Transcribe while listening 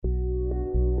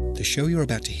The show you're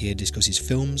about to hear discusses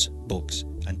films, books,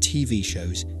 and TV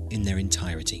shows in their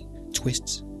entirety,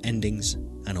 twists, endings,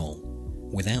 and all,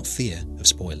 without fear of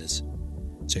spoilers.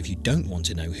 So if you don't want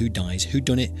to know who dies, who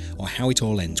done it, or how it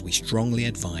all ends, we strongly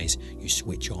advise you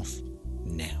switch off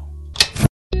now.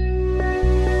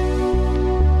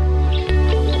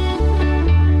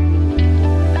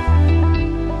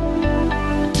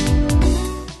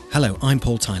 Hello, I'm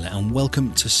Paul Tyler and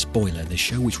welcome to Spoiler, the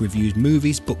show which reviews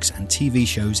movies, books and TV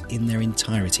shows in their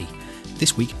entirety.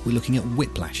 This week we're looking at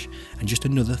Whiplash, and just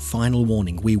another final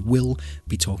warning, we will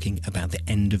be talking about the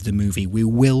end of the movie. We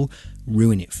will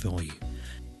ruin it for you.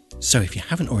 So if you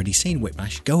haven't already seen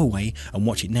Whiplash, go away and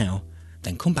watch it now,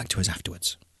 then come back to us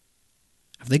afterwards.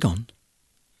 Have they gone?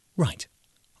 Right,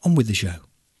 on with the show.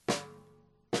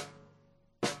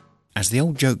 As the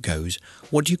old joke goes,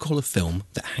 what do you call a film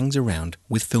that hangs around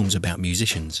with films about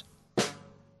musicians?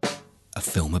 A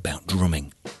film about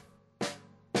drumming.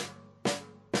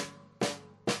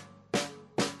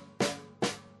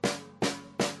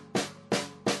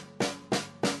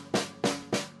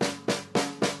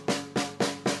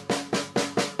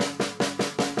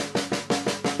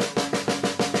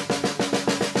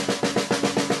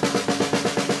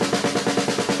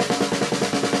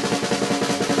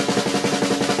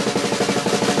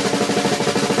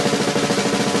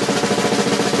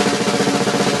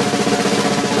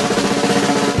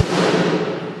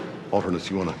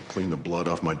 You want to clean the blood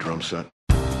off my drum set?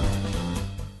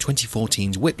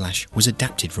 2014's Whiplash was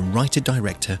adapted from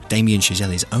writer-director Damien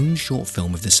Chazelle's own short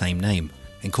film of the same name,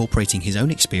 incorporating his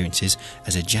own experiences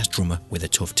as a jazz drummer with a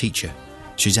tough teacher.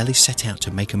 Chazelle set out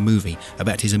to make a movie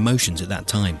about his emotions at that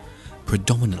time,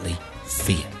 predominantly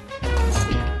fear.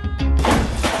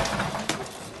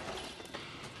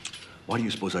 Why do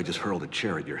you suppose I just hurled a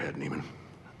chair at your head, Neiman?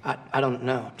 I don't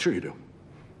know. Sure you do.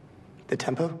 The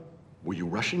tempo? Were you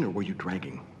rushing or were you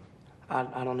dragging?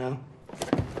 I don't know.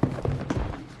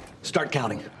 Start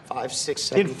counting. 5, 6,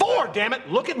 7. In 4, damn it!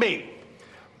 Look at me!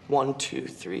 1, 2,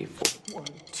 3, 4. 1,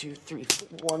 2, 3, 4.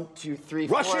 1, 2, 3,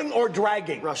 4. Rushing or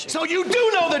dragging? Rushing. So you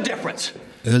do know the difference!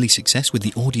 Early success with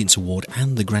the Audience Award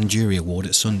and the Grand Jury Award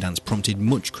at Sundance prompted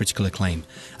much critical acclaim,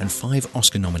 and 5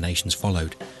 Oscar nominations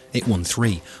followed. It won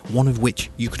 3, one of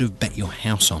which you could have bet your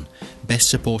house on. Best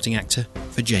Supporting Actor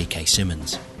for J.K.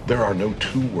 Simmons. There are no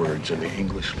 2 words in the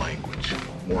English language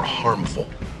more harmful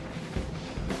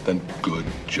than good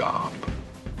job.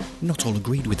 Not all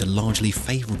agreed with the largely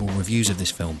favourable reviews of this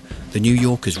film. The New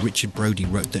Yorker's Richard Brody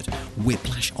wrote that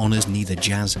Whiplash honours neither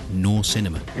jazz nor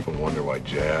cinema. People wonder why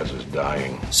jazz is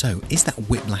dying. So, is that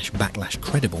Whiplash backlash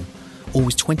credible? Or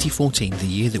was 2014 the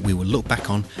year that we will look back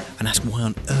on and ask why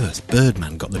on earth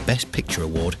Birdman got the Best Picture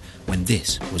award when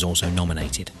this was also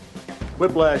nominated?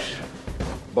 Whiplash,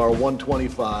 bar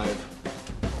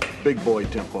 125, big boy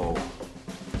tempo,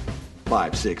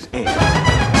 5, 6, 8.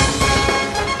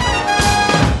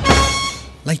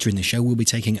 Later in the show, we'll be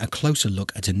taking a closer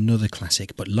look at another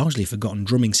classic but largely forgotten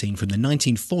drumming scene from the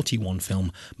 1941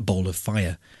 film Ball of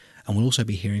Fire. And we'll also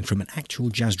be hearing from an actual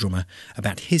jazz drummer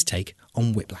about his take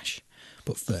on Whiplash.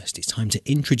 But first, it's time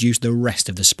to introduce the rest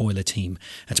of the Spoiler team.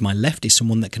 And to my left is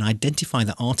someone that can identify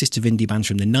the artist of indie bands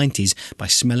from the 90s by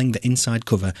smelling the inside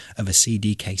cover of a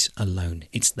CD case alone.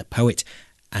 It's the poet,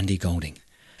 Andy Golding.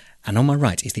 And on my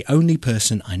right is the only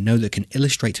person I know that can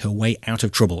illustrate her way out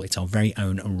of trouble. It's our very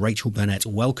own Rachel Burnett.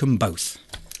 Welcome both.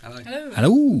 Hello.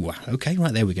 Hello. Okay,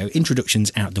 right, there we go.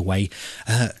 Introductions out the way.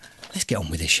 Let's get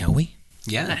on with this, shall we?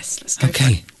 Yeah. Let's go.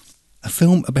 Okay. A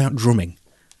film about drumming.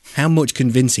 How much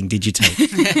convincing did you take?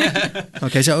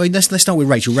 Okay, so let's start with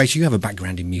Rachel. Rachel, you have a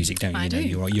background in music, don't you? I do.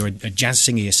 You're a jazz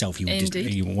singer yourself.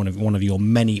 Indeed. You're one of your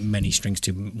many strings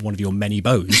to one of your many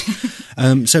bows.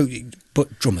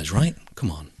 But drummers, right?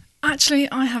 Come on.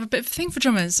 Actually, I have a bit of a thing for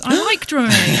drummers. I like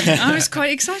drumming. I was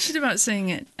quite excited about seeing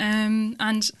it. And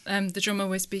the drummer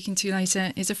we're speaking to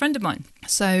later is a friend of mine.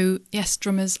 So, yes,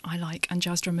 drummers I like, and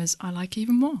jazz drummers I like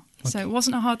even more. Okay. So it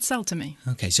wasn't a hard sell to me.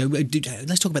 Okay, so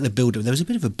let's talk about the build. There was a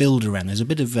bit of a build around. There's a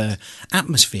bit of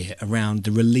atmosphere around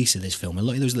the release of this film. There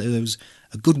was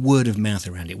a good word of mouth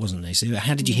around it, wasn't there? So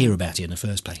how did you hear about it in the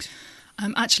first place?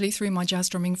 Actually, through my jazz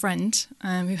drumming friend,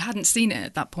 who hadn't seen it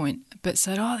at that point, but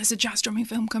said, "Oh, there's a jazz drumming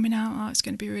film coming out. Oh, it's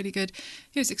going to be really good."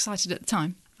 He was excited at the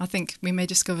time. I think we may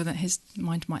discover that his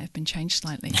mind might have been changed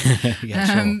slightly.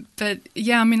 Yeah, sure. But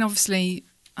yeah, I mean, obviously,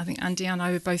 I think Andy and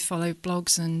I would both follow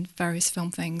blogs and various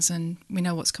film things, and we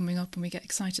know what's coming up, and we get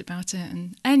excited about it.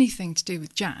 And anything to do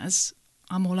with jazz,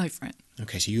 I'm all over it.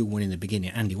 Okay, so you were one in the beginning.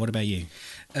 Andy, what about you?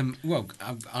 Well,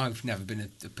 I've never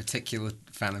been a particular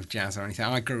fan of jazz or anything.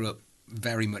 I grew up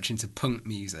very much into punk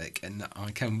music, and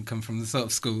I come from the sort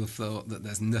of school of thought that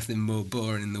there's nothing more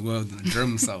boring in the world than a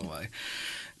drum solo.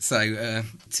 So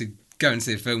to go and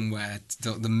see a film where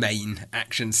the main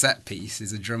action set piece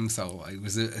is a drum solo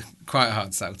was quite a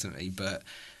hard sell to me, but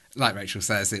like Rachel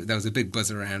says, there was a big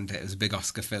buzz around it. It was a big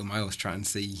Oscar film. I always try and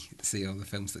see all the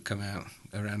films that come out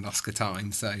around Oscar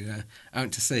time, so I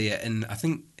went to see it, and I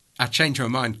think I changed my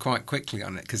mind quite quickly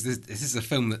on it, because this is a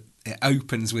film that it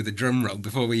opens with a drum roll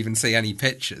before we even see any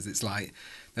pictures. It's like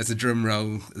there's a drum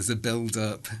roll, there's a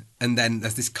build-up, and then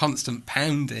there's this constant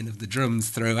pounding of the drums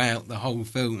throughout the whole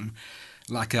film,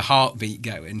 like a heartbeat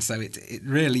going. So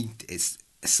it's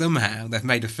somehow they've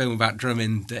made a film about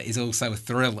drumming that is also a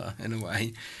thriller in a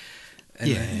way. And,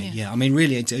 yeah. I mean,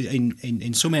 really,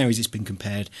 in some areas it's been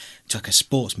compared to like a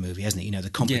sports movie, hasn't it? You know,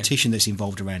 the competition that's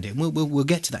involved around it. And we'll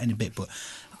get to that in a bit, but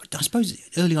I suppose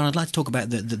early on I'd like to talk about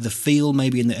the feel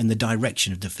maybe and the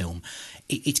direction of the film.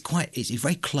 It's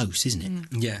very close, isn't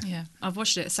it? Yeah. I've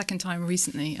watched it a second time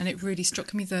recently, and it really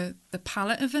struck me the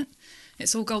palette of it.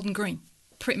 It's all gold and green,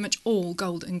 pretty much all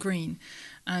gold and green,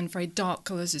 and very dark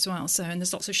colours as well. So, and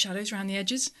there's lots of shadows around the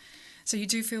edges, so you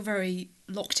do feel very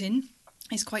locked in.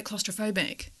 It's quite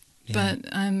claustrophobic. Yeah. But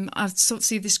I sort of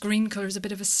see this green colour as a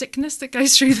bit of a sickness that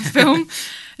goes through the film.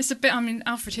 It's a bit, I mean,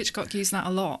 Alfred Hitchcock used that a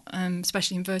lot,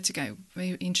 especially in Vertigo, where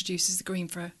he introduces the green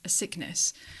for a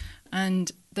sickness.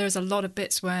 And there's a lot of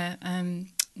bits where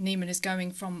Neiman is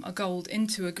going from a gold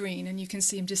into a green, and you can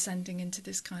see him descending into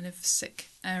this kind of sick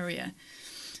area.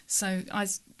 So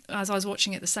as I was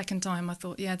watching it the second time, I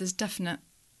thought, yeah, there's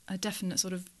a definite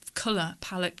sort of colour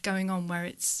palette going on where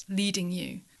it's leading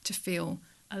you to feel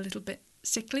a little bit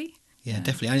sickly. Yeah,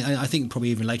 definitely. I think probably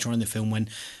even later on in the film when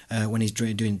he's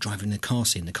driving the car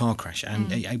scene, the car crash,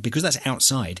 and because that's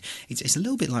outside, it's a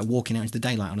little bit like walking out into the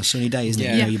daylight on a sunny day, isn't it?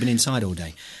 Yeah. You know, you've been inside all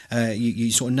day.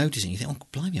 You sort of notice it. You think, oh,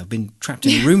 blimey, I've been trapped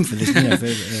in a room for this,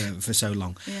 for so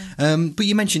long. Yeah. But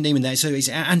you mentioned Neiman there, so it's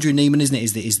Andrew Neiman, isn't it?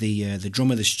 Is the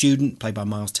drummer, the student, played by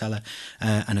Miles Teller,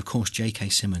 and of course J.K.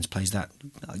 Simmons plays that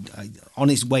on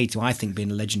his way to, I think, being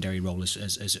a legendary role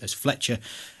as Fletcher,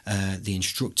 the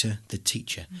instructor, the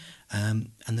teacher.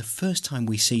 And the first time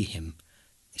we see him,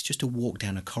 it's just a walk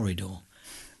down a corridor.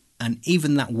 And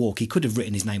even that walk, he could have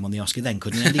written his name on the Oscar then,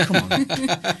 couldn't he, Andy? Come on.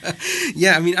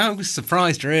 Yeah, I mean, I was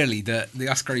surprised, really, that the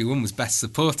Oscar he won was Best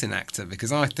Supporting Actor,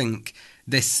 because I think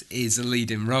this is a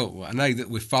leading role. I know that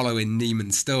we're following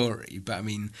Neiman's story, but, I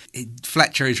mean,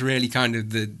 Fletcher is really kind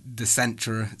of the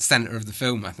centre of the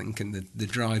film, I think, and the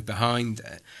drive behind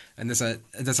it. And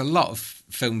there's a lot of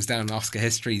films down Oscar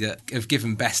history that have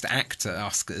given Best Actor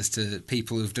Oscars to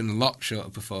people who've done a lot shorter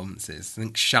performances. I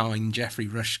think Shine, Geoffrey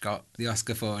Rush got the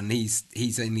Oscar for, and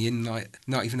he's only in like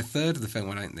not even a third of the film,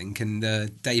 I don't think. And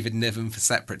David Niven for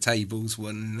Separate Tables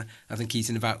won. I think he's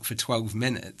in about for 12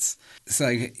 minutes. So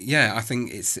yeah, I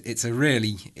think it's a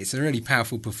really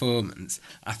powerful performance.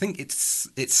 I think it's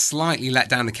slightly let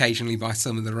down occasionally by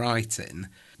some of the writing,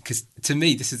 because to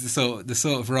me this is the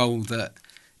sort of role that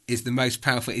is the most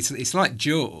powerful. It's like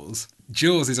Jaws.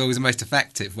 Jaws is always the most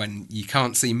effective when you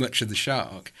can't see much of the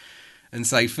shark. And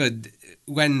so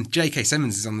when J.K.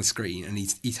 Simmons is on the screen and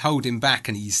he's holding back,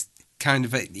 and he's kind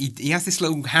of he has this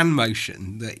little hand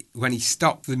motion that when he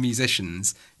stopped the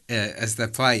musicians as they're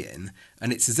playing,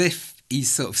 and it's as if he's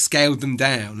sort of scaled them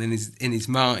down in his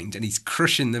mind, and he's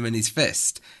crushing them in his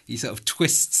fist. He sort of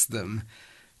twists them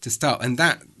to stop, and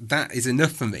that is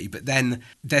enough for me. But then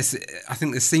I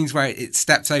think there's scenes where it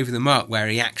steps over the mark, where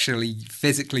he actually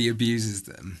physically abuses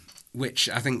them, which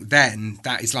I think then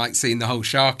that is like seeing the whole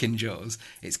shark in Jaws.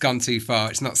 It's gone too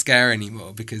far. It's not scary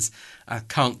anymore, because I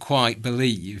can't quite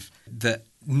believe that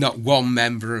not one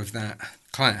member of that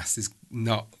class has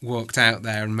not walked out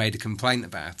there and made a complaint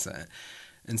about it.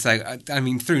 And so, I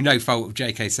mean, through no fault of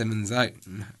J.K. Simmons'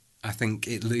 own, I think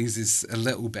it loses a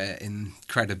little bit in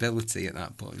credibility at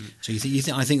that point. So you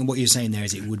think? I think what you're saying there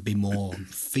is it would be more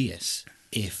fierce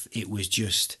if it was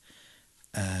just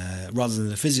rather than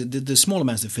the small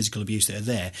amounts of physical abuse that are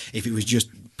there. If it was just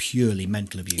purely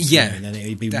mental abuse, yeah, then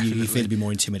you feel it'd be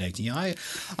more intimidating. Yeah,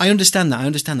 I understand that. I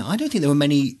don't think there were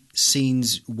many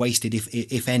scenes wasted,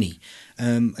 if any.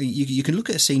 You can look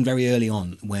at a scene very early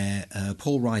on where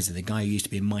Paul Reiser, the guy who used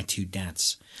to be in My Two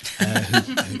Dads,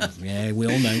 yeah, we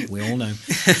all know,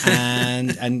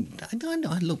 and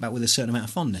I look back with a certain amount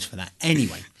of fondness for that.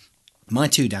 Anyway, My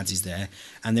Two Dads is there,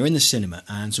 and they're in the cinema,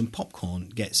 and some popcorn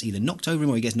gets either knocked over him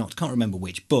or he gets knocked. I can't remember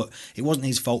which, but it wasn't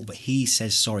his fault. But he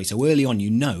says sorry. So early on, you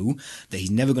know that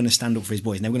he's never going to stand up for his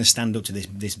boy. He's never going to stand up to this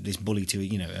bully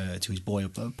to to his boy.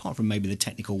 Apart from maybe the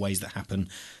technical ways that happen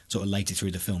sort of later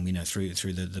through the film, through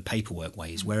the paperwork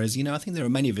ways. Whereas I think there are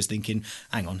many of us thinking,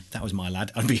 hang on, if that was my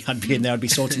lad, I'd be in there, I'd be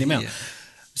sorting him out. Yeah.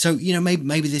 So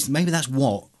maybe that's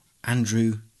what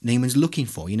Andrew Neiman's looking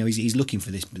for. He's looking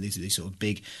for this sort of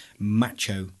big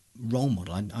macho role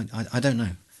model. I don't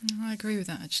know. I agree with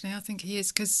that, actually. I think he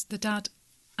is, because the dad,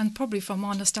 and probably from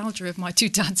our nostalgia of My Two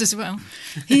Dads as well,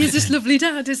 he is this lovely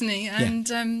dad, isn't he? And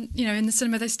in the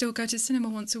cinema, they still go to the cinema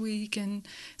once a week, and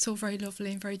it's all very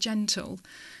lovely and very gentle.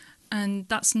 And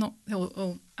that's not,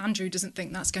 or Andrew doesn't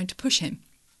think that's going to push him,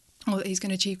 or that he's going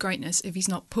to achieve greatness if he's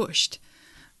not pushed.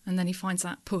 And then he finds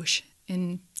that push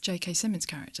in J.K. Simmons'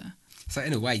 character. So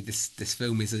in a way, this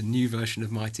film is a new version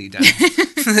of My Two Dads.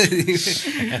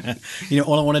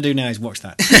 All I want to do now is watch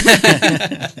that.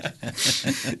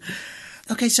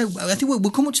 Okay, so I think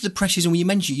we'll come up to the pressures,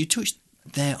 and you touched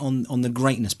there on the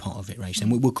greatness part of it, Rach,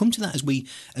 and we'll come to that as we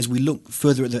look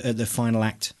further at the final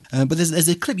act. But there's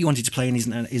a clip you wanted to play, and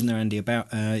isn't there, Andy? About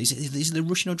is it the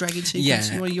Russian or dragon sequence?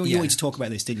 Yeah, you wanted to talk about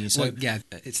this, didn't you? So well, yeah,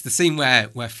 it's the scene where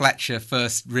Fletcher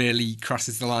first really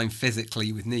crosses the line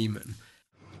physically with Neiman.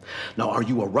 Now, are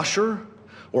you a rusher,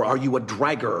 or are you a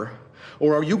dragger,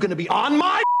 or are you going to be on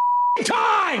my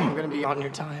time? I'm gonna be on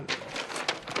your time.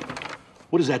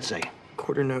 What does that say?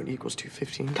 Quarter note equals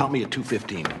 215. Count me at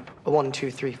 2:15. 1,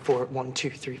 2, 3, 4. 1, 2,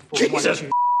 3, 4. Jesus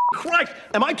 1, 2. Christ!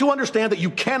 Am I to understand that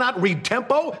you cannot read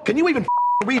tempo? Can you even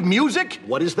read music?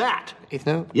 What is that? Eighth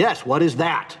note. Yes, what is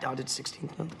that? Dotted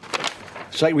 16th note.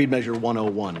 Sight read measure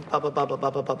 101. Ba ba ba ba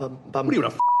ba ba ba ba. What are you,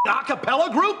 in a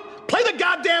acapella group? Play the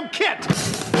goddamn kit!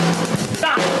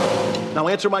 Ah. Now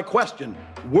answer my question.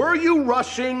 Were you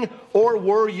rushing or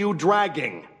were you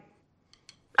dragging?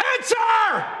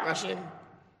 Answer! Russian.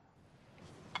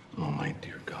 Oh, my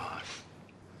dear God.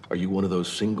 Are you one of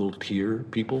those single-tier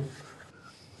people?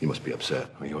 You must be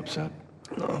upset. Are you upset?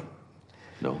 No.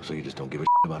 No, so you just don't give a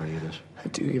about any of this? I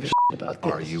do give a about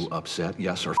this. Are you upset?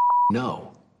 Yes or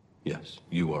no? Yes,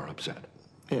 you are upset.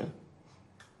 Yeah.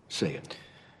 Say it.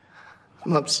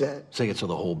 I'm upset. Say it so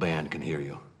the whole band can hear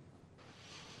you.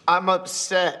 I'm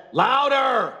upset.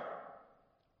 Louder!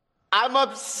 I'm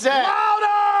upset.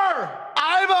 Louder!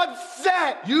 I'm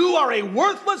upset. You are a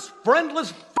worthless,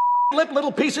 friendless, lip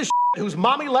little piece of whose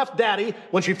mommy left daddy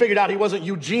when she figured out he wasn't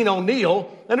Eugene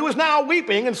O'Neill, and who is now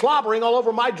weeping and slobbering all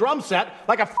over my drum set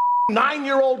like a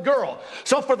 9-year-old girl.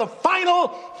 So for the final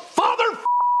father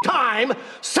time,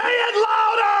 say it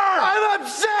louder! I'm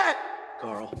upset.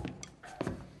 Carl.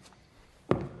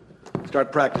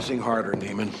 Start practicing harder,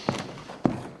 Neiman.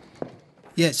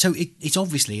 yeah, so it's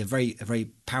obviously a very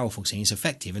powerful scene. It's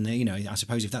effective, and I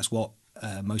suppose if that's what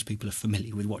most people are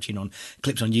familiar with watching on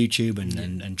clips on YouTube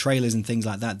and trailers and things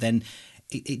like that, then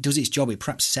it does its job. It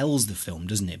perhaps sells the film,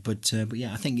 doesn't it? But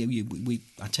yeah, I think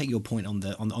I take your point on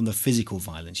the physical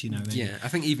violence. Yeah, I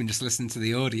think even just listening to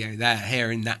the audio there,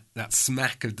 hearing that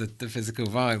smack of the physical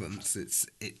violence, it's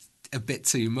a bit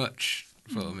too much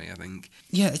for me, I think.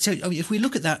 Yeah, so if we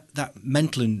look at that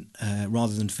mental and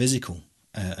rather than physical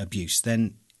abuse,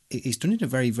 then it's done in a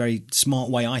very, very smart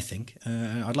way, I think.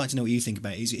 I'd like to know what you think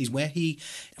about it. Is where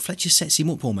Fletcher sets him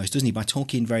up almost, doesn't he, by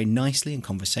talking very nicely and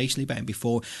conversationally about him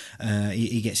before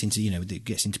he gets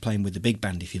into playing with the big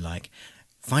band, if you like,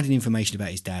 finding information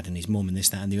about his dad and his mum and this,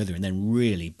 that, and the other, and then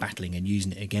really battling and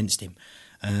using it against him.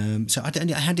 So how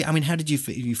did you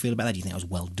feel about that? Do you think that was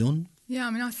well done? Yeah,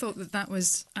 I thought that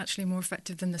was actually more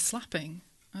effective than the slapping.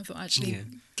 I thought actually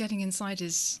getting inside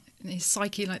his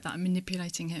psyche like that and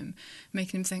manipulating him,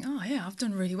 making him think, oh yeah, I've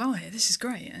done really well here, this is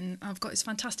great, and I've got this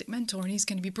fantastic mentor and he's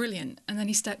going to be brilliant, and then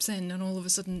he steps in and all of a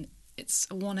sudden it's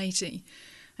a 180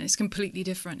 and it's completely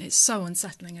different. It's so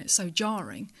unsettling and it's so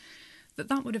jarring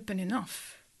that would have been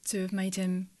enough to have made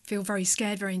him feel very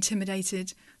scared, very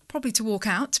intimidated, probably to walk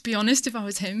out, to be honest, if I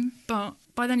was him. But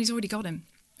by then he's already got him.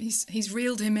 He's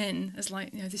reeled him in as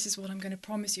like, this is what I'm going to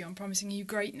promise you. I'm promising you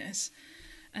greatness.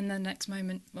 And then next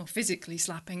moment, well, physically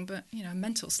slapping, but, a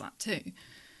mental slap too.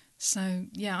 So,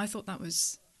 yeah, I thought that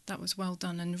was well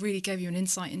done and really gave you an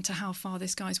insight into how far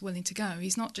this guy's willing to go.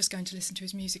 He's not just going to listen to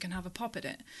his music and have a pop at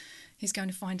it. He's going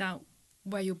to find out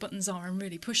where your buttons are and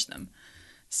really push them.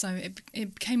 So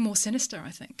it became more sinister,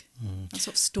 I think. That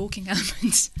sort of stalking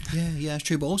element. Yeah, it's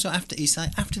true. But also after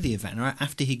the event, right,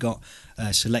 after he got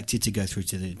selected to go through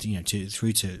to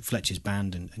through to Fletcher's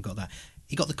band and got that,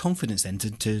 he got the confidence then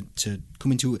to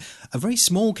come into a very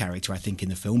small character, I think, in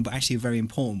the film, but actually a very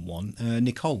important one,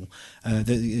 Nicole,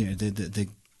 the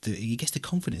he gets the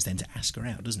confidence then to ask her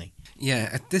out, doesn't he?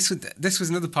 Yeah, this was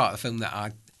another part of the film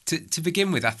that to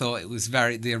begin with, I thought it was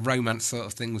the romance sort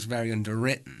of thing was very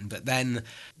underwritten. But then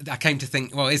I came to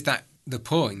think, well, is that the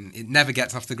point? It never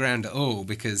gets off the ground at all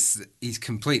because he's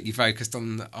completely focused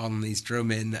on his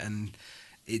drumming, and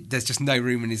there's just no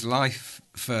room in his life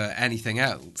for anything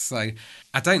else. So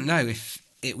I don't know if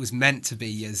it was meant to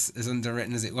be as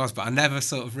underwritten as it was, but I never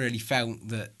sort of really felt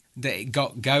that it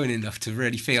got going enough to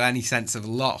really feel any sense of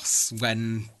loss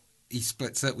when he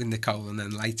splits up with Nicole, and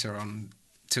then later on,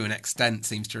 to an extent,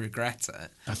 seems to regret it.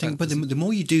 I think, but the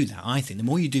more you do that,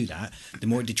 the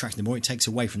more it detracts, the more it takes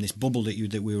away from this bubble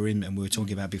that we were in and we were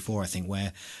talking about before. I think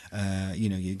where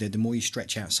the more you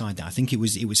stretch outside that, I think it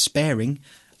was sparing.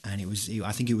 And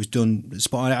I think it was done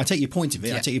spot on. I take your point of it.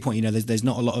 Yeah. I take your point. There's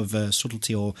not a lot of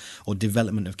subtlety or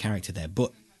development of character there,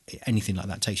 but anything like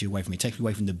that takes you away from it. It takes you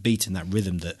away from the beat and that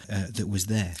rhythm that was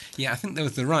there. Yeah, I think there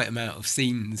was the right amount of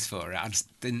scenes for it. I just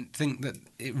didn't think that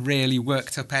it really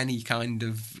worked up any kind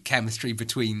of chemistry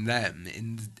between them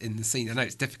in the scene. I know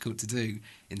it's difficult to do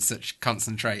in such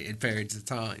concentrated periods of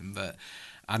time, but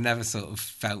I never sort of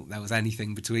felt there was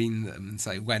anything between them. And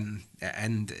so when it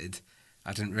ended,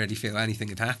 I didn't really feel anything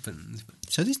had happened.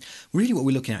 So this really what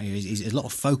we're looking at here is a lot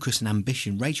of focus and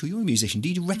ambition. Rachel, you're a musician. Do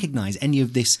you recognise any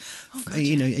of this? Oh, God,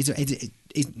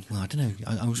 well, I don't know.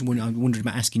 I wondered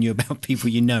about asking you about people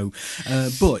you know.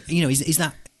 But, is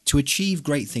that to achieve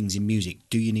great things in music,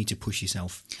 do you need to push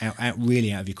yourself out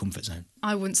really out of your comfort zone?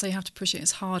 I wouldn't say you have to push it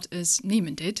as hard as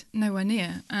Neiman did. Nowhere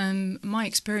near. My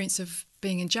experience of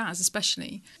being in jazz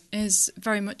especially is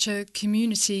very much a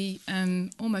community,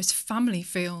 almost family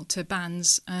feel to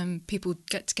bands. People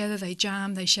get together, they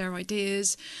jam, they share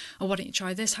ideas. Oh, why don't you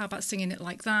try this? How about singing it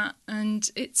like that? And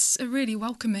it's a really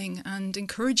welcoming and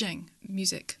encouraging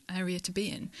music area to be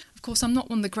in. Of course, I'm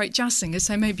not one of the great jazz singers,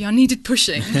 so maybe I needed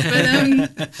pushing. But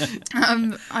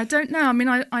I don't know. I mean,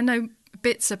 I know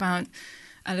bits about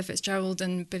Ella Fitzgerald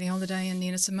and Billie Holiday and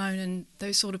Nina Simone and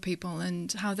those sort of people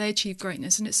and how they achieve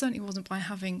greatness, and it certainly wasn't by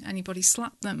having anybody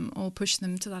slap them or push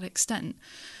them to that extent.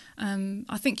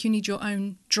 I think you need your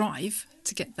own drive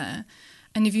to get there,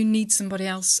 and if you need somebody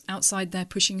else outside there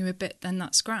pushing you a bit, then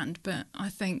that's grand, but I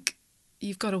think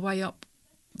you've got to weigh up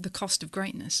the cost of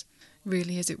greatness.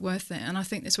 Really, is it worth it? And I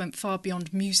think this went far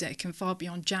beyond music and far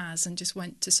beyond jazz and just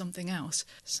went to something else.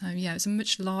 So yeah, it's a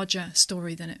much larger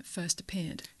story than it first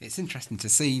appeared. It's interesting to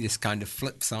see this kind of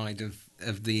flip side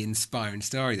of the inspiring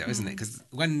story, though, isn't it? Because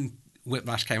when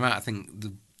Whiplash came out, I think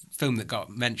the film that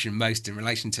got mentioned most in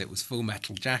relation to it was Full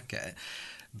Metal Jacket.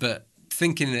 But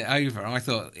thinking it over, I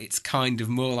thought it's kind of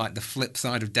more like the flip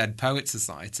side of Dead Poets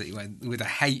Society, with a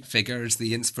hate figure as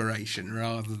the inspiration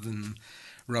rather than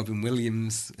Robin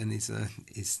Williams and his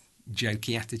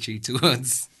jokey attitude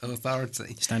towards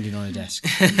authority. Standing on a desk.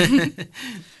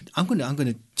 I'm going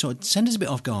to sort of send us a bit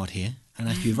off guard here and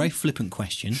ask you a very flippant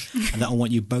question that I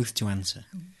want you both to answer.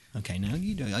 Okay, now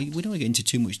we don't want to get into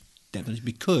too much depth on this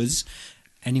because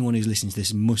anyone who's listening to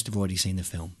this must have already seen the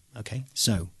film. Okay,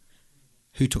 so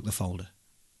who took the folder?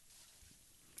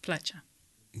 Fletcher.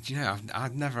 Do you know,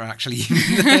 I've never actually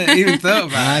even thought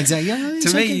about it. Exactly. Yeah,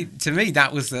 to me,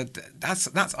 that was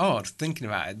that's odd. Thinking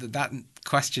about it, that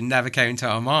question never came into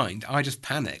our mind. I just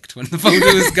panicked when the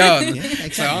folder was gone. Yeah,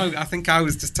 exactly. So I think I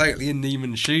was just totally in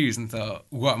Neiman's shoes and thought,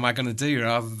 what am I going to do,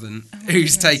 rather than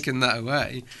who's taken that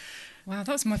away. Wow,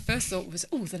 that was my first thought. Was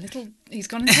he's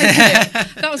gone and taken it.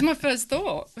 That was my first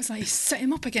thought. It was like, set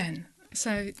him up again.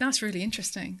 So that's really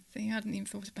interesting. I think I hadn't even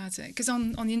thought about it because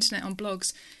on the internet, on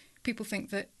blogs, people think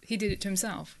that he did it to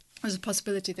himself. There's a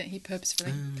possibility that he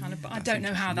purposefully but I don't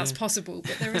know how that's possible,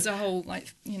 but there is a whole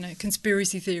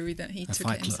conspiracy theory that he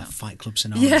took it himself. A Fight Club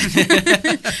scenario. Yeah.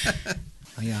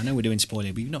 Oh, yeah, I know we're doing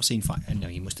spoiler, but you've not seen Fight. No,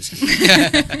 you must have seen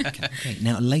it. Okay.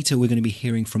 Now, later we're going to be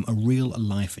hearing from a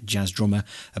real-life jazz drummer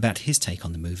about his take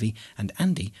on the movie, and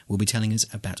Andy will be telling us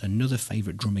about another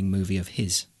favourite drumming movie of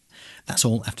his. That's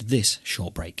all after this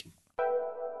short break.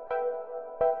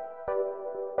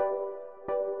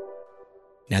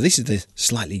 Now, this is the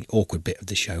slightly awkward bit of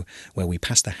the show where we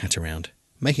pass the hat around.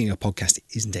 Making a podcast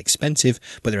isn't expensive,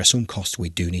 but there are some costs we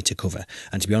do need to cover.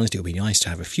 And to be honest, it would be nice to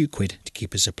have a few quid to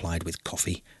keep us supplied with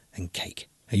coffee and cake.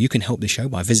 Now, you can help the show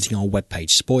by visiting our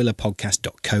webpage,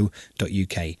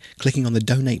 spoilerpodcast.co.uk, clicking on the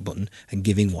donate button and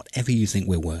giving whatever you think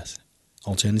we're worth.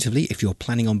 Alternatively, if you're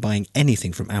planning on buying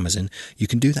anything from Amazon, you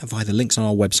can do that via the links on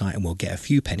our website and we'll get a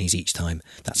few pennies each time.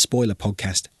 That's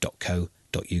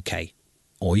spoilerpodcast.co.uk.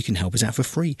 Or you can help us out for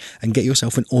free and get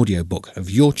yourself an audiobook of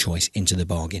your choice into the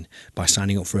bargain by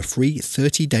signing up for a free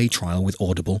 30-day trial with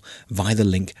Audible via the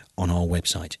link on our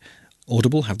website.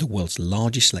 Audible have the world's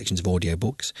largest selections of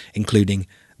audiobooks, including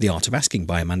The Art of Asking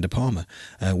by Amanda Palmer,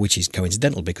 which is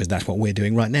coincidental because that's what we're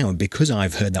doing right now. And because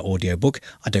I've heard that audiobook,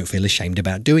 I don't feel ashamed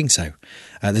about doing so.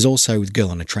 There's also Girl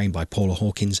on a Train by Paula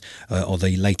Hawkins, or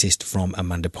the latest from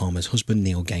Amanda Palmer's husband,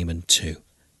 Neil Gaiman, too.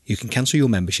 You can cancel your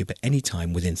membership at any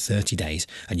time within 30 days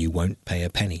and you won't pay a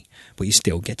penny, but you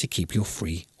still get to keep your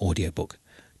free audiobook.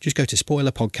 Just go to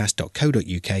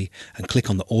spoilerpodcast.co.uk and click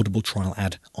on the Audible trial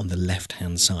ad on the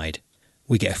left-hand side.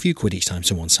 We get a few quid each time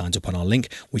someone signs up on our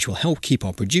link, which will help keep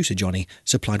our producer Johnny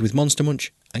supplied with Monster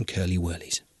Munch and Curly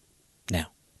Whirlies. Now,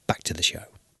 back to the show.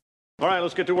 All right,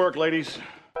 let's get to work, ladies.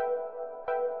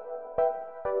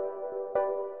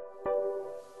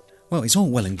 Well, it's all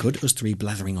well and good, us three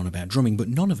blathering on about drumming, but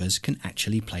none of us can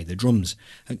actually play the drums.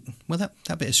 Well, that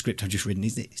bit of script I've just written,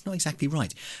 it's not exactly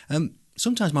right.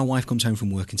 Sometimes my wife comes home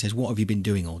from work and says, "What have you been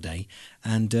doing all day?"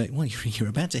 And, well, you're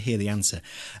about to hear the answer.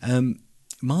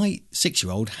 My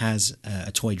 6-year-old has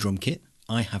a toy drum kit,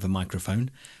 I have a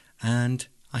microphone, and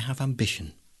I have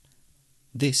ambition.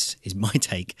 This is my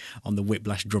take on the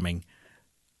Whiplash drumming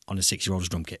on a 6-year-old's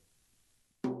drum kit.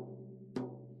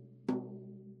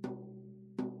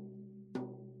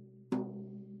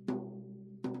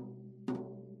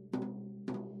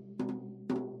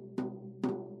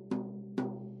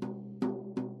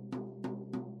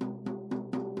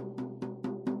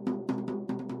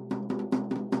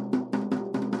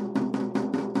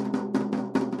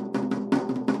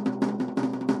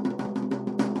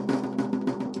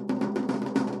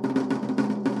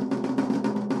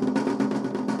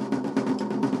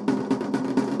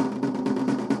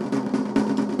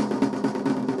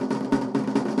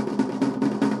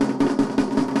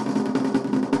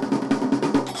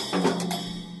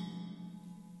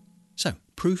 So,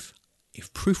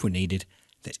 if proof were needed,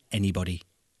 that anybody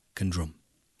can drum.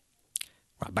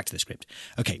 Right, back to the script.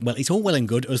 Okay, well, it's all well and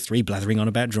good, us three blathering on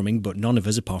about drumming, but none of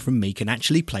us, apart from me, can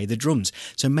actually play the drums.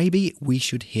 So maybe we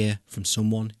should hear from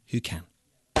someone who can.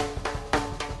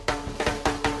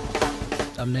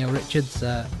 I'm Neil Richards,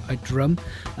 I drum.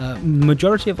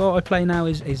 Majority of what I play now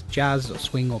is jazz or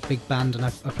swing or big band, and I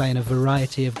play in a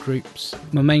variety of groups.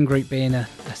 My main group being a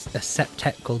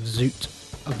septet called Zoot.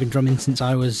 I've been drumming since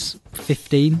I was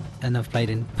 15, and I've played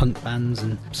in punk bands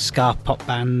and ska pop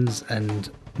bands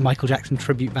and Michael Jackson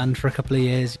tribute band for a couple of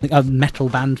years, a metal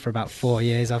band for about 4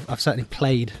 years. I've certainly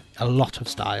played a lot of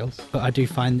styles, but I do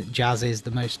find that jazz is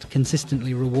the most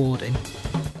consistently rewarding.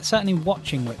 Certainly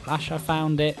watching Whiplash, I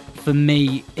found it, for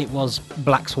me, it was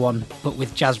Black Swan, but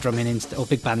with jazz drumming or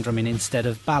big band drumming instead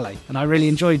of ballet. And I really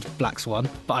enjoyed Black Swan,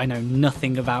 but I know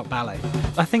nothing about ballet.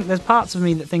 I think there's parts of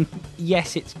me that think,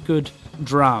 yes, it's good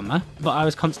drama, but I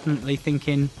was constantly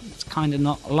thinking it's kind of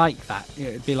not like that.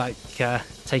 It'd be like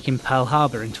taking Pearl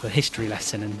Harbor into a history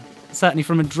lesson. And certainly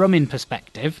from a drumming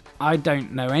perspective, I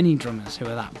don't know any drummers who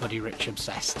are that Buddy Rich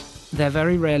obsessed. They're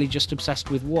very rarely just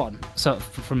obsessed with one. So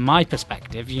from my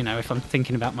perspective, you know, if I'm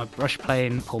thinking about my brush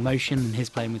playing, Paul Motion and his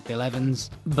playing with Bill Evans,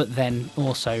 but then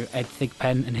also Ed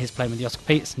Thigpen and his playing with the Oscar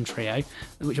Peterson trio,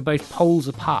 which are both poles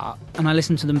apart, and I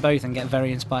listen to them both and get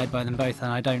very inspired by them both, and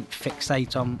I don't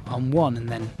fixate on one. And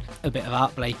then a bit of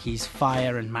Art Blakey's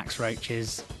Fire and Max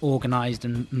Roach's organised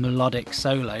and melodic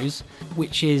solos,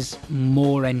 which is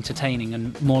more entertaining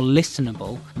and more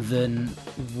listenable than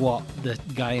what the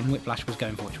guy in Whiplash was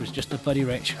going for, which was just a Buddy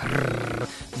Rich,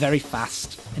 very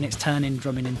fast, and it's turning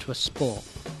drumming into a sport.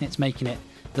 It's making it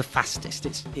the fastest.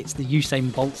 It's the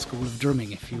Usain Bolt school of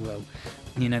drumming, if you will.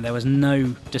 You know, there was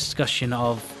no discussion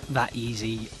of that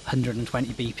easy 120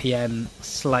 BPM,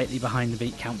 slightly behind the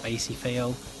beat count bassy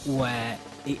feel, where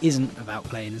it isn't about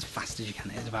playing as fast as you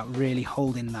can. It's about really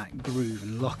holding that groove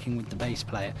and locking with the bass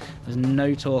player. There's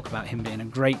no talk about him being a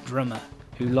great drummer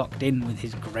who locked in with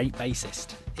his great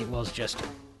bassist. It was just,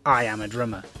 I am a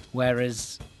drummer.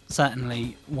 Whereas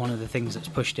certainly one of the things that's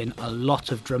pushed in a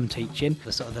lot of drum teaching,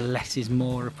 the sort of the less is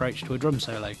more approach to a drum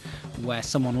solo, where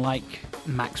someone like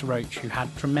Max Roach, who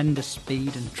had tremendous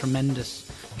speed and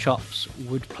tremendous chops,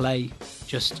 would play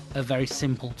just a very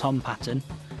simple tom pattern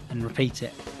and repeat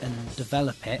it and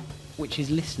develop it, which is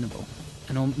listenable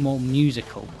and more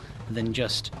musical than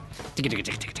just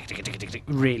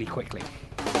really quickly.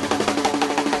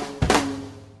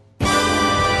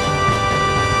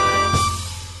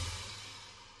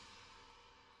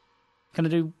 Can I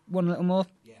do one little more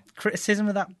criticism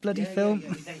of that bloody film?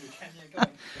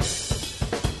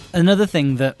 Another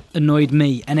thing that annoyed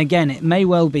me, and again, it may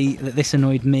well be that this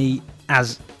annoyed me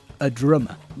as a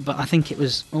drummer, but I think it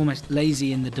was almost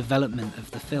lazy in the development of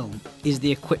the film, is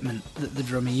the equipment that the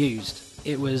drummer used.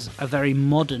 It was a very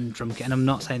modern drum kit, and I'm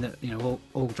not saying that, you know,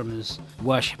 all drummers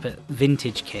worship at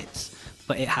vintage kits,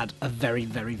 but it had a very,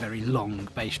 very, very long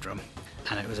bass drum.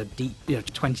 And it was a deep,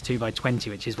 22 by 20,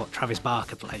 which is what Travis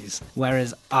Barker plays.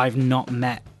 Whereas I've not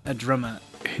met a drummer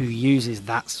who uses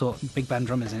that sort of big band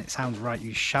drummers, and it sounds right,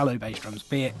 use shallow bass drums,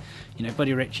 be it,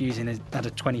 Buddy Rich had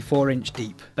a 24-inch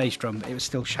deep bass drum, but it was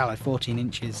still shallow, 14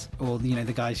 inches, or,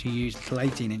 the guys who used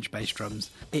 18-inch bass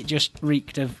drums. It just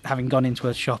reeked of having gone into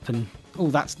a shop and, oh,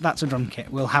 that's a drum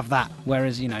kit, we'll have that.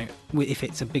 Whereas, if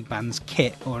it's a big band's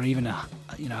kit, or even a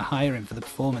hire in for the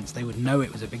performance, they would know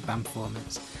it was a big band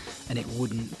performance, and it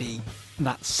wouldn't be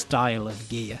that style of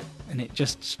gear. And it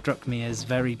just struck me as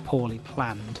very poorly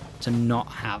planned to not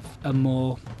have a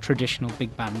more traditional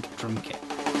big band drum kit.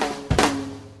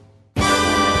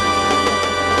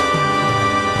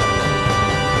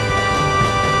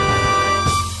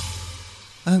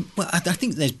 Well, I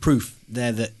think there's proof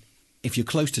there that if you're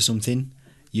close to something,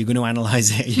 you're going to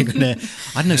analyse it. You're going to,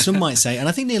 I don't know, some might say, and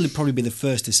I think Neil would probably be the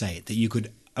first to say it, that you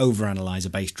could overanalyze a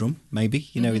bass drum, maybe,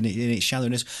 in its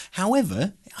shallowness.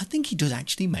 However, I think he does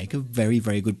actually make a very,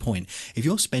 very good point. If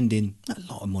you're spending a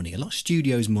lot of money, a lot of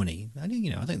studios' money, I think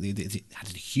it had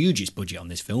the hugest budget on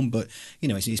this film, but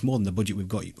it's more than the budget we've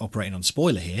got operating on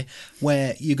spoiler here,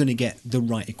 where you're going to get the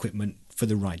right equipment for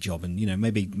the right job, and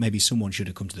maybe someone should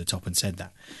have come to the top and said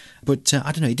that. But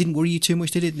I don't know, it didn't worry you too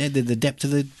much, did it? The depth of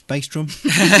the bass drum.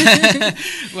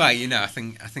 Well, I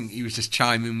think he was just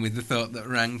chiming with the thought that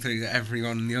rang through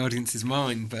everyone in the audience's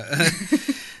mind. But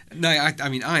no, I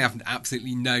mean, I have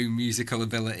absolutely no musical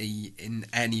ability in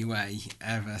any way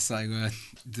ever. So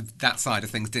that side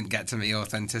of things didn't get to me.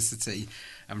 Authenticity,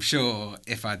 I'm sure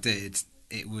if I did,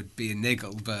 it would be a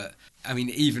niggle. But I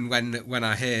mean, even when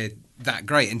I hear that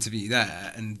great interview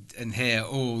there and hear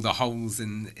all the holes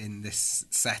in this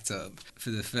setup for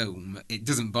the film, it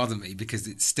doesn't bother me because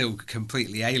it's still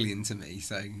completely alien to me.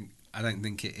 So I don't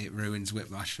think it ruins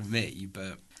Whiplash for me.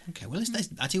 But okay, well, let's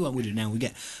I tell you what we'll do now.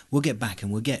 We'll get back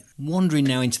and we'll get wandering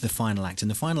now into the final act. And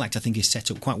the final act, I think, is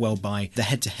set up quite well by the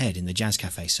head-to-head in the Jazz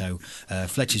Cafe. So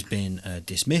Fletcher's been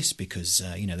dismissed because,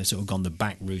 they've sort of gone the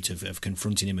back route of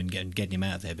confronting him and getting him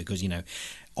out of there because,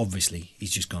 obviously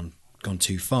he's just gone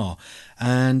too far.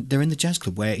 And they're in the jazz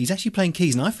club where he's actually playing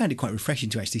keys, and I found it quite refreshing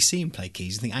to actually see him play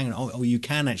keys and think, hang on, you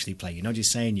can actually play, you're not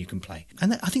just saying you can play.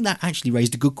 And I think that actually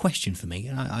raised a good question for me.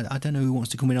 I don't know who wants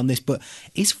to come in on this, but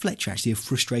is Fletcher actually a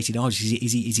frustrated artist?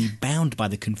 Is he bound by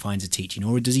the confines of teaching,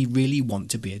 or does he really want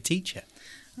to be a teacher?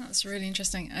 That's really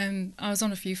interesting. I was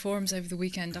on a few forums over the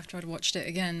weekend after I'd watched it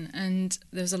again, and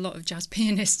there was a lot of jazz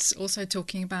pianists also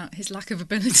talking about his lack of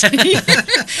ability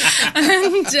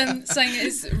and saying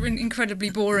it's an incredibly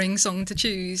boring song to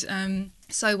choose.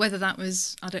 So whether that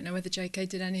was, I don't know whether JK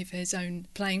did any of his own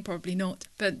playing, probably not.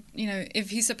 But, if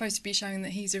he's supposed to be showing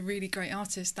that he's a really great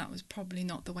artist, that was probably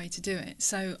not the way to do it.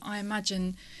 So I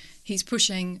imagine he's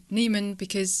pushing Neiman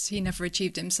because he never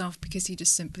achieved it himself because he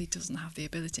just simply doesn't have the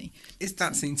ability. Is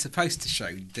that scene supposed to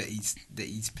show that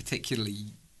he's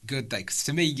particularly good though? Because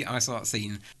to me, I saw that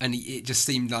scene and it just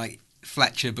seemed like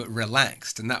Fletcher but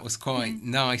relaxed, and that was quite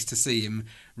nice to see him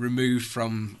removed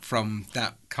from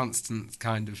that constant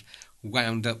kind of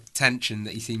wound up tension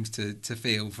that he seems to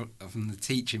feel from the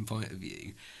teaching point of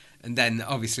view. And then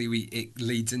obviously it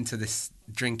leads into this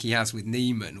drink he has with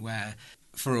Neiman where,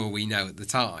 for all we know at the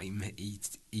time,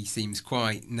 he seems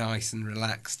quite nice and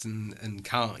relaxed and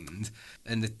kind,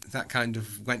 and that kind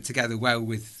of went together well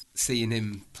with seeing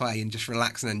him play and just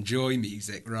relax and enjoy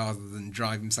music rather than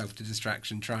drive himself to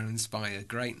distraction trying to inspire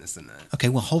greatness in it. Okay,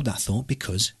 well, hold that thought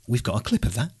because we've got a clip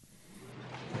of that.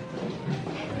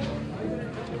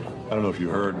 I don't know if you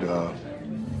heard,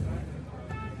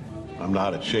 I'm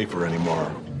not at Schaefer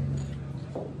anymore.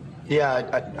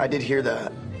 Yeah, I did hear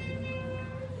that.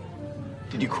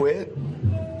 Did you quit?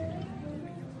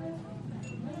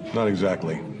 Not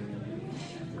exactly.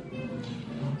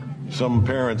 Some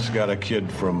parents got a kid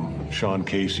from Sean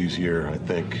Casey's here, I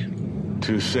think,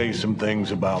 to say some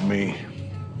things about me.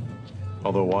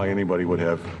 Although why anybody would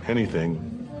have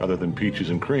anything other than peaches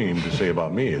and cream to say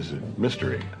about me is a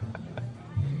mystery.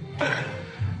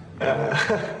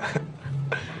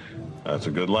 That's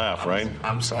a good laugh, right?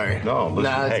 I'm sorry. No,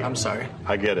 listen, hey, I'm sorry.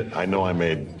 I get it. I know I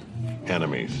made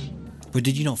enemies. But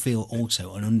did you not feel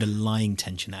also an underlying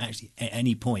tension that actually at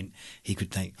any point he could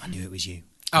think, I knew it was you?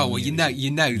 Oh, well, you know that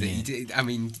he did. I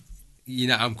mean,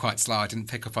 I'm quite slow. I didn't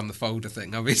pick up on the folder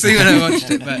thing, obviously, when I watched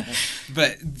it.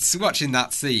 But watching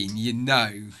that scene, you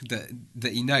know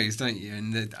that he knows, don't you?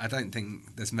 And I don't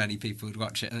think there's many people who'd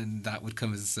watch it and that would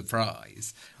come as a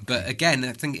surprise. Okay. But again,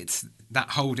 I think it's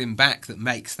that holding back that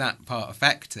makes that part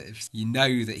effective. You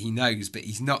know that he knows, but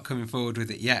he's not coming forward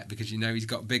with it yet because you know he's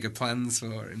got bigger plans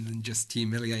for him than just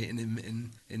humiliating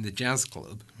him in the jazz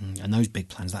club. And those big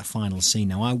plans, that final scene.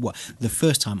 Now, the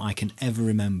first time I can ever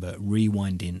remember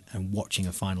rewinding and watching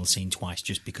a final scene twice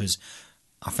just because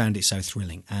I found it so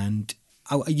thrilling. And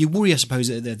you worry, I suppose,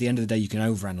 that at the end of the day you can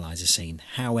overanalyze a scene.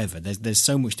 However, there's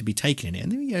so much to be taken in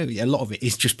it, and a lot of it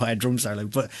is just by a drum solo,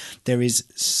 but there is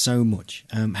so much.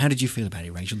 How did you feel about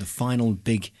it, Rachel? The final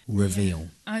big reveal.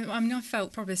 Yeah. I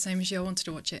felt probably the same as you. I wanted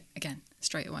to watch it again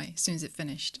straight away as soon as it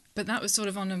finished. But that was sort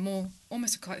of on a more,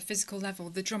 almost a quite physical level.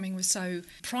 The drumming was so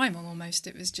primal almost.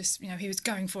 It was just, he was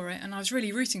going for it, and I was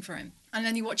really rooting for him. And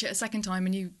then you watch it a second time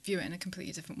and you view it in a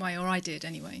completely different way, or I did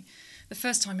anyway. The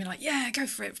first time you're like, yeah, go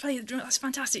for it, play the drum, that's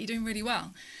fantastic, you're doing really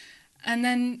well. And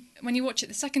then when you watch it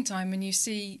the second time and you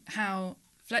see how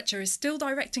Fletcher is still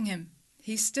directing him,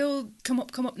 he's still, come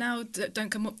up now, don't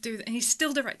come up, do that, and he's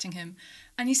still directing him.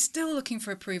 And he's still looking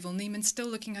for approval, Neiman's still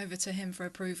looking over to him for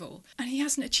approval. And he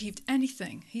hasn't achieved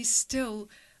anything, he's still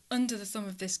under the thumb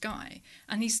of this guy.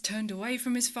 And he's turned away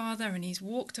from his father and he's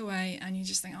walked away, and you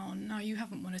just think, oh no, you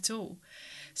haven't won at all.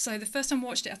 So the first time I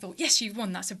watched it, I thought, yes, you've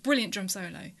won, that's a brilliant drum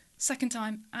solo. Second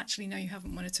time, actually, no, you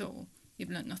haven't won at all. You've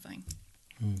learnt nothing.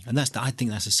 And I think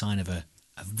that's a sign of a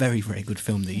very, very good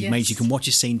film that you've made. You can watch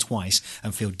a scene twice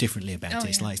and feel differently about it.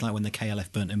 It's like when the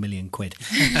KLF burnt £1 million.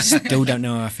 Still don't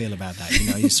know how I feel about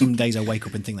that. Some days I wake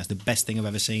up and think that's the best thing I've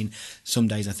ever seen. Some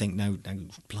days I think, no,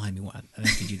 blimey, what on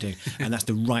earth did you do? And that's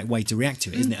the right way to react to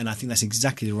it, isn't it? And I think that's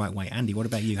exactly the right way. Andy, what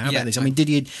about you? How about this? I mean, did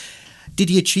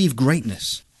he achieve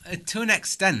greatness? To an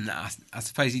extent, I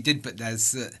suppose he did, but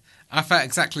there's... I felt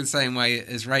exactly the same way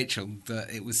as Rachel,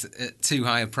 that it was at too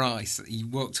high a price. He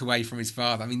walked away from his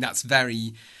father. I mean, that's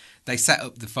very... They set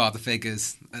up the father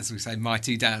figures, as we say, my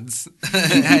two dads,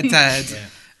 head to head,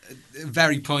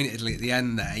 very pointedly at the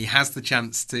end there. He has the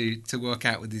chance to work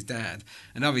out with his dad.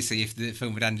 And obviously, if the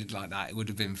film had ended like that, it would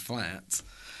have been flat.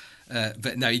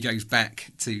 But no, he goes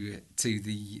back to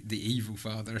the evil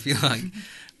father, if you like.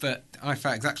 But I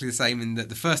felt exactly the same in that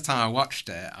the first time I watched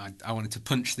it, I wanted to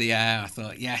punch the air. I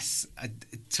thought, yes,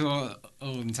 to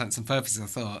all intents and purposes, I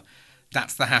thought,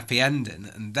 that's the happy ending.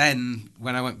 And then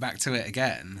when I went back to it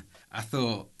again, I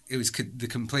thought it was the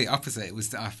complete opposite.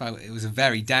 I felt it was a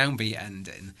very downbeat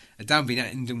ending, a downbeat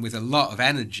ending with a lot of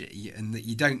energy, and that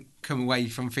you don't come away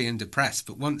from feeling depressed.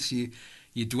 But once you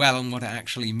dwell on what it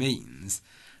actually means,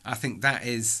 I think that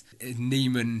is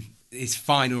Neiman, his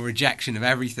final rejection of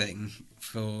everything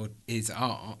for his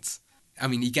art. I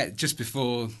mean, you get just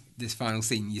before this final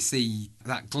scene, you see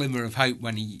that glimmer of hope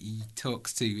when he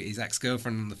talks to his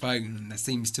ex-girlfriend on the phone, and there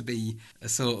seems to be a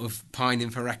sort of pining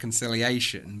for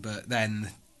reconciliation, but then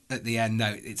at the end,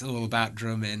 no, it's all about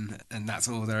drumming, and that's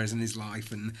all there is in his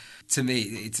life. And to me,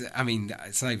 it's an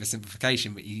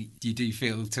oversimplification, but you do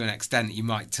feel to an extent you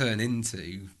might turn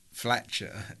into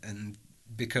Fletcher and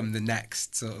become the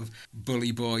next sort of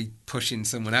bully boy pushing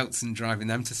someone else and driving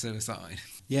them to suicide.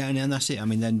 Yeah, and that's it. I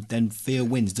mean, then fear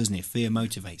wins, doesn't it? Fear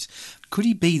motivates. Could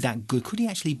he be that good? Could he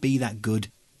actually be that good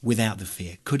without the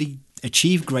fear? Could he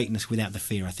achieve greatness without the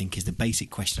fear, I think, is the basic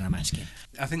question I'm asking.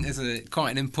 I think there's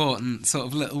quite an important sort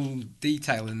of little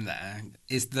detail in there,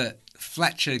 is that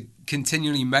Fletcher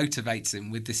continually motivates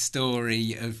him with this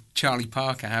story of Charlie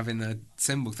Parker having a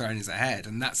cymbal thrown in his head,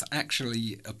 and that's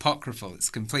actually apocryphal. It's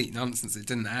complete nonsense. It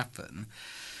didn't happen.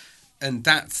 And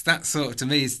that sort of, to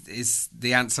me, is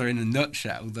the answer in a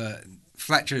nutshell, that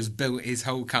Fletcher has built his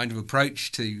whole kind of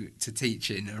approach to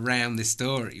teaching around this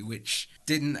story, which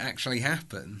didn't actually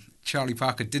happen. Charlie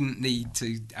Parker didn't need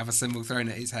to have a cymbal thrown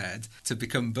at his head to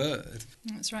become Bird.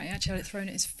 That's right, he actually had it thrown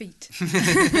at his feet.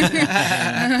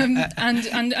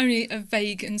 and only a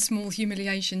vague and small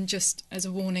humiliation, just as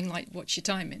a warning, like, watch your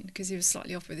timing, because he was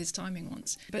slightly off with his timing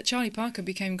once. But Charlie Parker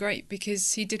became great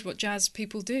because he did what jazz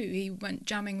people do. He went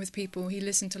jamming with people, he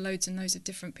listened to loads and loads of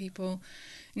different people.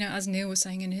 You know, as Neil was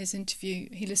saying in his interview,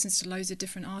 he listens to loads of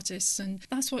different artists, and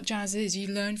that's what jazz is. You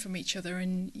learn from each other,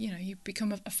 and, you know, you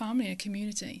become a family, a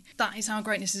community. That is how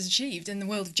greatness is achieved, in the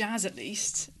world of jazz at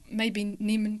least. Maybe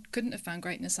Neiman couldn't have found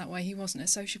greatness that way. He wasn't a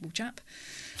sociable chap.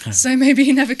 So maybe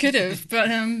he never could have. But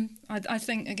I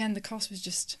think, again, the cost was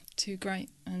just too great.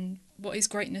 And what is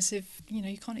greatness if, you know,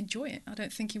 you can't enjoy it? I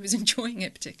don't think he was enjoying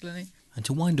it particularly. And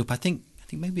to wind up, I think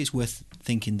maybe it's worth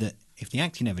thinking that if the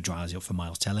acting ever dries up for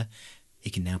Miles Teller, he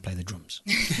can now play the drums.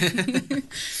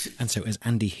 And so, as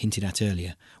Andy hinted at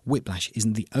earlier, Whiplash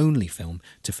isn't the only film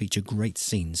to feature great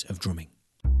scenes of drumming.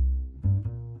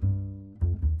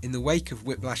 In the wake of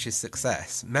Whiplash's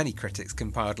success, many critics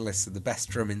compiled lists of the best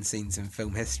drumming scenes in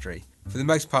film history. For the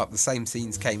most part, the same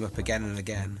scenes came up again and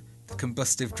again. The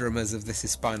combustive drummers of This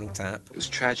Is Spinal Tap. It was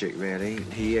tragic, really.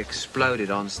 He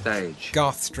exploded on stage.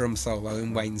 Garth's drum solo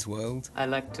in Wayne's World. I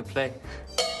like to play.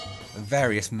 And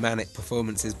various manic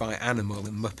performances by Animal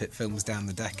in Muppet films down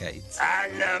the decades.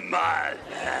 Animal!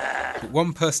 But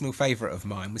one personal favourite of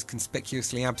mine was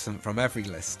conspicuously absent from every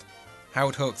list.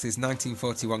 Howard Hawks'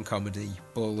 1941 comedy,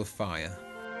 Ball of Fire.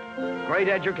 Great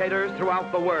educators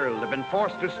throughout the world have been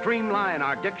forced to streamline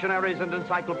our dictionaries and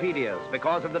encyclopedias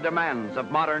because of the demands of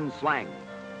modern slang.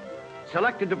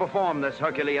 Selected to perform this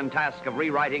Herculean task of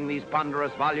rewriting these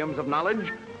ponderous volumes of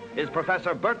knowledge is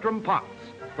Professor Bertram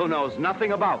Potts, who knows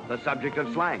nothing about the subject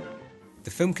of slang. The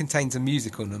film contains a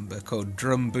musical number called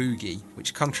Drum Boogie,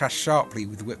 which contrasts sharply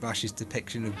with Whiplash's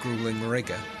depiction of grueling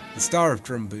rigour. The star of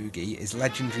Drum Boogie is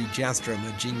legendary jazz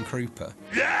drummer Gene Krupa.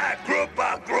 Yeah,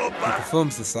 Krupa, Krupa! He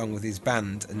performs the song with his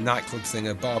band and nightclub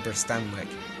singer Barbara Stanwyck,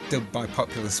 dubbed by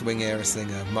popular swing-era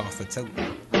singer Martha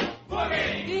Tilton.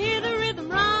 Boogie! You hear the rhythm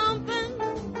romping,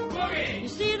 boogie! You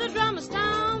see the drummer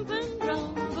stomping,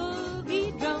 drum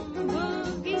boogie, drum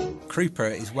boogie.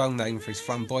 Krupa is well known for his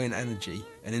flamboyant energy,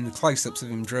 and in the close-ups of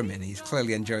him drumming, he's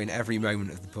clearly enjoying every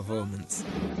moment of the performance.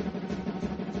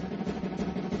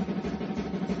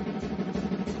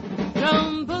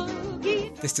 Drum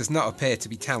boogie. This does not appear to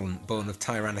be talent born of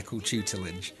tyrannical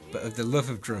tutelage, but of the love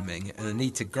of drumming and a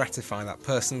need to gratify that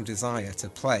personal desire to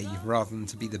play rather than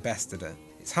to be the best at it.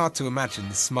 It's hard to imagine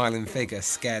this smiling figure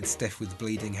scared stiff with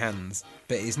bleeding hands,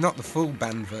 but it is not the full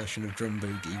band version of Drum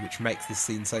Boogie which makes this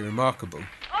scene so remarkable.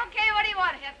 Okay, what do you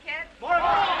want, Hep Kid? More.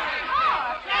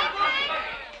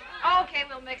 Okay,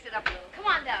 we'll mix it up a little. Come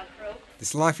on down, crew.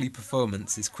 This lively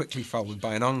performance is quickly followed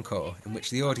by an encore in which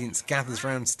the audience gathers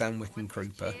round Stanwyck and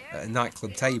Krupa at a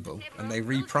nightclub table and they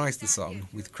reprise the song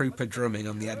with Krupa drumming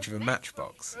on the edge of a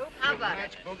matchbox. How about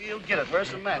it? Boogie, you'll get it. Where's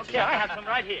some match? Okay, I have some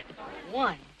right here.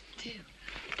 1, 2,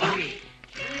 Boogie.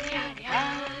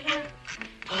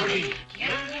 boogie.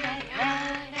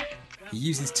 He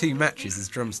uses 2 matches as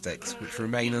drumsticks, which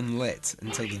remain unlit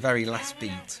until the very last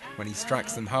beat, when he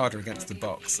strikes them harder against the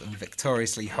box and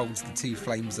victoriously holds the 2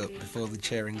 flames up before the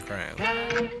cheering crowd.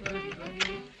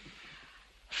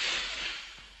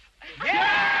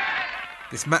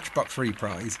 This matchbox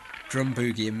reprise, Drum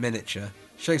Boogie in miniature,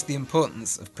 shows the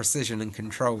importance of precision and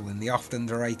control in the oft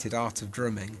underrated art of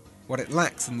drumming. What it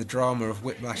lacks in the drama of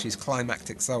Whiplash's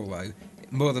climactic solo,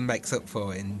 it more than makes up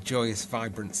for in joyous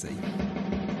vibrancy.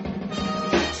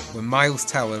 When Miles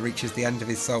Teller reaches the end of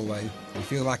his solo, we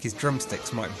feel like his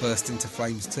drumsticks might burst into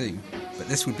flames too, but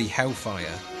this would be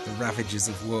Hellfire, the Ravagers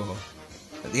of War.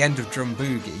 At the end of Drum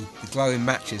Boogie, the glowing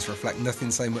matches reflect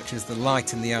nothing so much as the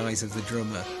light in the eyes of the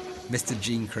drummer, Mr.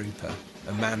 Gene Krupa,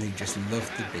 a man who just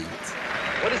loved the beat.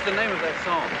 What is the name of that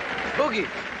song? Boogie.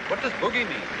 What does boogie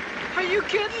mean? Are you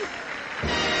kidding?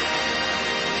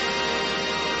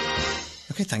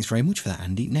 Okay, thanks very much for that,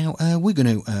 Andy. Now, we're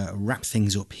going to wrap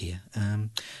things up here.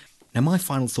 Now, my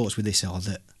final thoughts with this are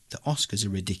that the Oscars are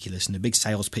ridiculous and a big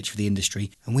sales pitch for the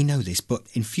industry, and we know this, but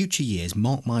in future years,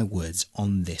 mark my words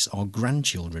on this, our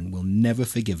grandchildren will never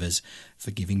forgive us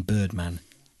for giving Birdman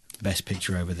Best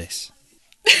Picture over this.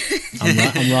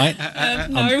 I'm right?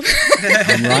 No.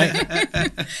 I'm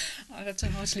right? I'd have to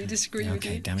harshly disagree with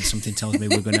you. Okay, damn it, something tells me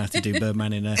we're going to have to do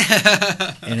Birdman in a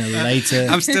later...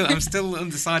 I'm still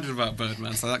undecided about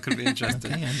Birdman, so that could be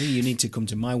interesting. Okay, Andy, you need to come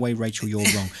to my way, Rachel, you're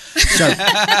wrong. So,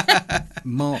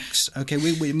 marks, okay,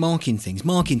 we're marking things.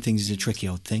 Marking things is a tricky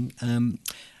old thing. And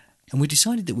we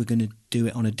decided that we're going to do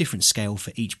it on a different scale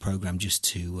for each programme just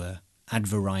to... add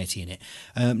variety in it.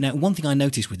 Now, one thing I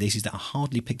noticed with this is that I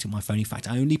hardly picked up my phone. In fact,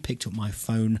 I only picked up my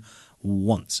phone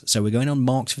once. So we're going on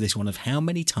marks for this one of how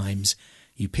many times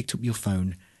you picked up your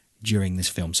phone during this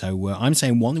film. So I'm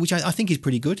saying 1, which I think is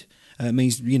pretty good. It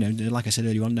means, you know, like I said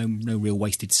earlier on, no real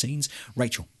wasted scenes.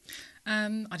 Rachel?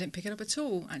 I didn't pick it up at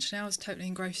all. Actually, I was totally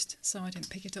engrossed, so I didn't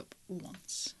pick it up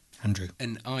once. Andrew?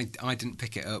 And I didn't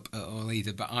pick it up at all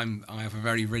either, but I have a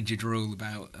very rigid rule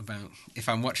about if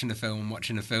I'm watching a film,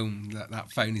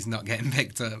 that phone is not getting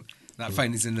picked up. That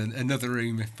phone is in another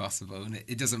room if possible, and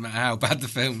it doesn't matter how bad the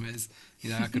film is.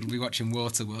 You know, I could be watching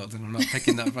Waterworld and I'm not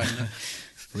picking that phone up.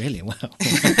 Really? Well.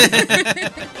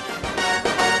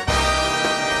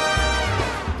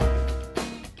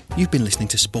 You've been listening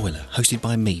to Spoiler, hosted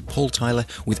by me, Paul Tyler,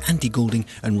 with Andy Goulding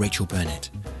and Rachel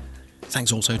Burnett.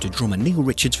 Thanks also to drummer Neil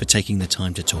Richards for taking the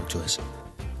time to talk to us.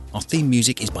 Our theme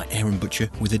music is by Aaron Butcher,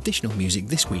 with additional music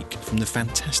this week from the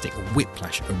fantastic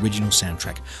Whiplash original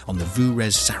soundtrack on the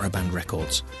Vu-Res Saraband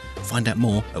Records. Find out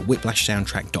more at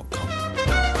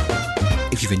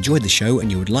whiplashsoundtrack.com. If you've enjoyed the show and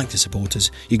you would like to support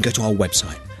us, you can go to our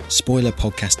website,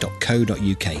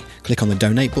 spoilerpodcast.co.uk, click on the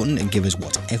donate button and give us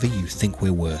whatever you think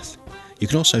we're worth. You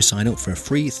can also sign up for a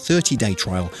free 30-day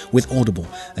trial with Audible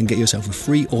and get yourself a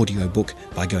free audiobook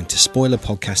by going to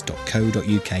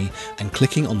spoilerpodcast.co.uk and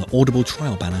clicking on the Audible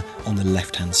trial banner on the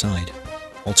left-hand side.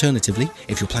 Alternatively,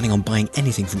 if you're planning on buying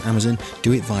anything from Amazon,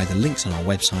 do it via the links on our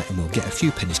website and we'll get a few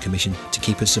pennies commission to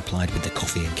keep us supplied with the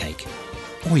coffee and cake.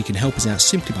 Or you can help us out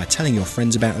simply by telling your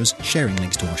friends about us, sharing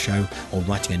links to our show, or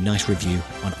writing a nice review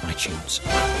on iTunes.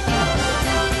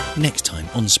 Next time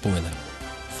on Spoiler.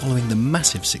 Following the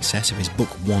massive success of his book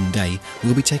One Day,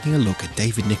 we'll be taking a look at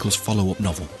David Nicholls' follow-up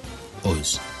novel,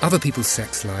 Us. Other people's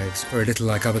sex lives are a little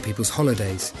like other people's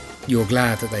holidays. You're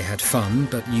glad that they had fun,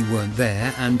 but you weren't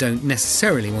there and don't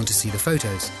necessarily want to see the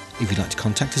photos. If you'd like to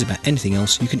contact us about anything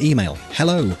else, you can email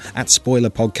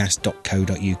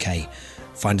hello@spoilerpodcast.co.uk.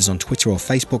 Find us on Twitter or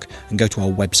Facebook and go to our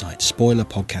website,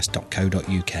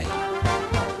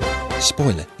 spoilerpodcast.co.uk.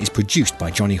 Spoiler is produced by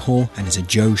Johnny Hoare and is a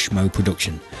Joe Schmo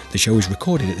production. The show is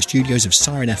recorded at the studios of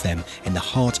Siren FM in the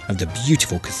heart of the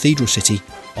beautiful cathedral city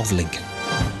of Lincoln.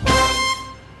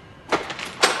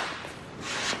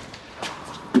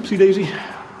 Oopsie daisy.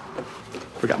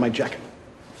 Forgot my jacket.